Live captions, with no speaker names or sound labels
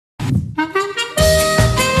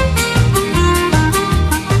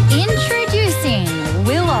Introducing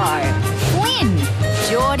Willow, Flynn,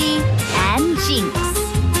 Geordie and Jinx.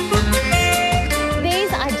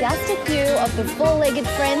 These are just a few of the four-legged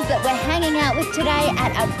friends that we're hanging out with today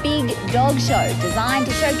at a big dog show designed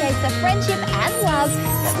to showcase the friendship and love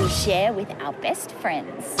that we share with our best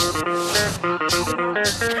friends.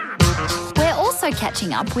 We're also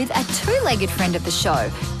catching up with a two-legged friend of the show,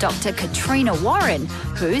 Dr. Katrina Warren,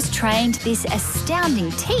 who's trained this astounding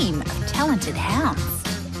team of talented hounds.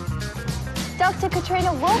 Dr.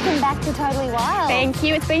 Katrina, welcome back to Totally Wild. Thank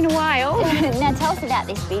you, it's been a while. Now tell us about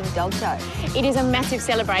this big dog show. It is a massive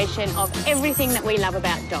celebration of everything that we love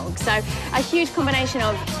about dogs. So a huge combination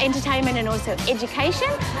of entertainment and also education.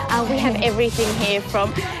 We have everything here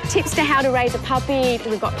from tips to how to raise a puppy.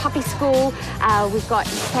 We've got puppy school. We've got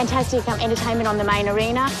fantastic entertainment on the main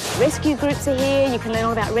arena. Rescue groups are here. You can learn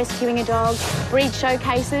all about rescuing a dog. Breed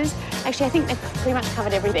showcases. Actually, I think they've pretty much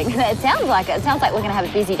covered everything. It sounds like it. It sounds like we're going to have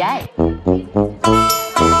a busy day. Oh,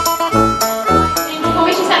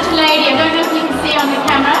 she's such a lady. I don't know if you can see on the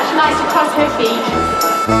camera. She likes to cross her feet.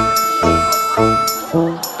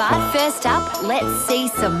 But first up, let's see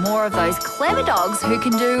some more of those clever dogs who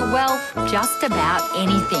can do, well, just about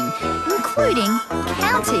anything, including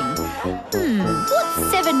counting. What's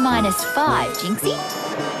 7 minus 5, Jinxie?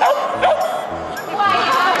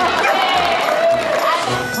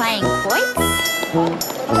 Playing quoits?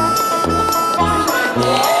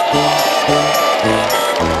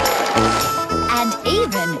 And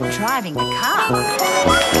even driving the car.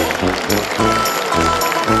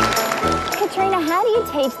 Katrina, how do you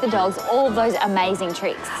teach the dogs all of those amazing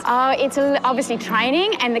tricks? It's obviously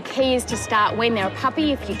training, and the key is to start when they're a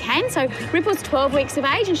puppy if you can. So Ripple's 12 weeks of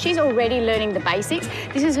age and she's already learning the basics.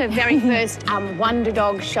 This is her very first Wonder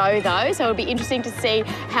Dog show though, so it'll be interesting to see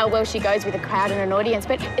how well she goes with a crowd and an audience.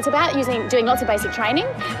 But it's about doing lots of basic training,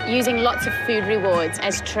 using lots of food rewards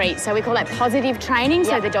as treats. So we call that positive training.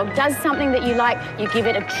 So the dog does something that you like, you give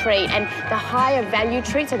it a treat. And the higher value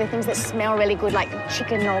treats are the things that smell really good, like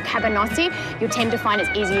chicken or cabanossi. You'll tend to find it's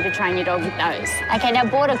easier to train your dog with those. Okay, now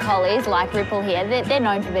Border Collies, like Ripple here, they're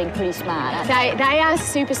known for being pretty smart, aren't they? They are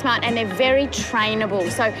super smart and they're very trainable.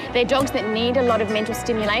 So they're dogs that need a lot of mental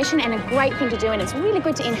stimulation, and a great thing to do, and it's really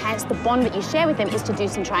good to enhance the bond that you share with them, is to do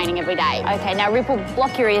some training every day. Okay, now Ripple,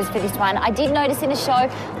 block your ears for this one. I did notice in the show,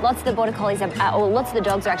 lots of the Border Collies, or lots of the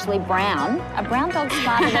dogs are actually brown. Are brown dogs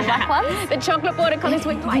smarter than black ones? The chocolate Border Collies,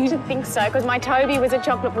 we'd like to think so, because my Toby was a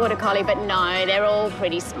chocolate Border Collie, but no, they're all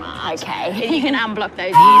pretty smart. Okay. You can unblock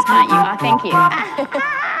those ears, can't you? Oh, thank you.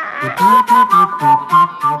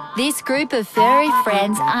 This group of furry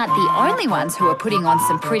friends aren't the only ones who are putting on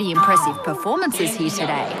some pretty impressive performances here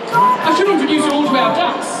today. I should introduce you all to our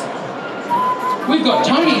ducks. We've got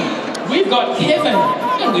Tony, we've got Kevin,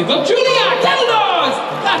 and we've got Julia. Cattle dogs!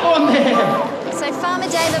 Back on there. So Farmer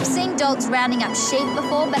Dave, I've seen dogs rounding up sheep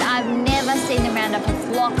before, but I've never seen them round up a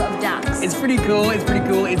flock of ducks. It's pretty cool, it's pretty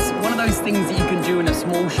cool. It's one of those things that you can do in a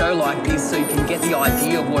small show like this so you can get the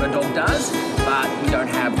idea of what a dog does, but you don't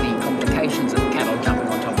have the complications of cattle jumping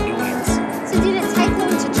on top of the audience. So did it take long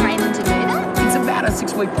to train them to do that? It's about a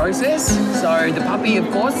 6-week process. So the puppy, of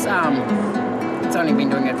course, it's only been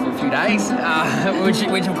doing it for a few days,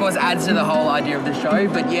 which of course adds to the whole idea of the show.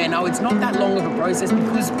 But yeah, no, it's not that long of a process,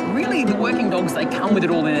 because really the working dogs, they come with it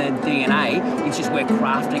all in their DNA. It's just we're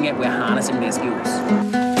crafting it, we're harnessing their skills.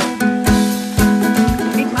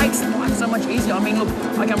 It makes life so much easier. I mean, look,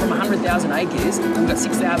 I come from 100,000 acres, and we've got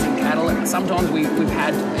 6,000 cattle, and sometimes we've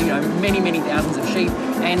had, many thousands of sheep,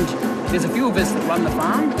 and there's a few of us that run the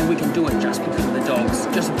farm, and we can do it just because of the dogs,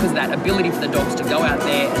 just because of that ability for the dogs to go out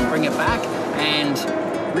there and bring it back. And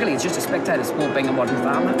really, it's just a spectator sport being a modern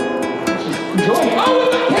farmer. Enjoy. Oh,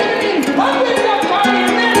 we've got Kevin! Oh, we've got Tony!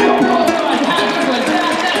 And then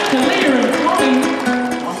that's the leader of Tony.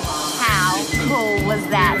 How cool was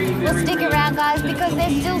that? Well, stick around, guys, because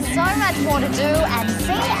there's still so much more to do and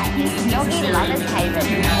see at this Doggy Lovers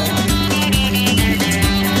Haven.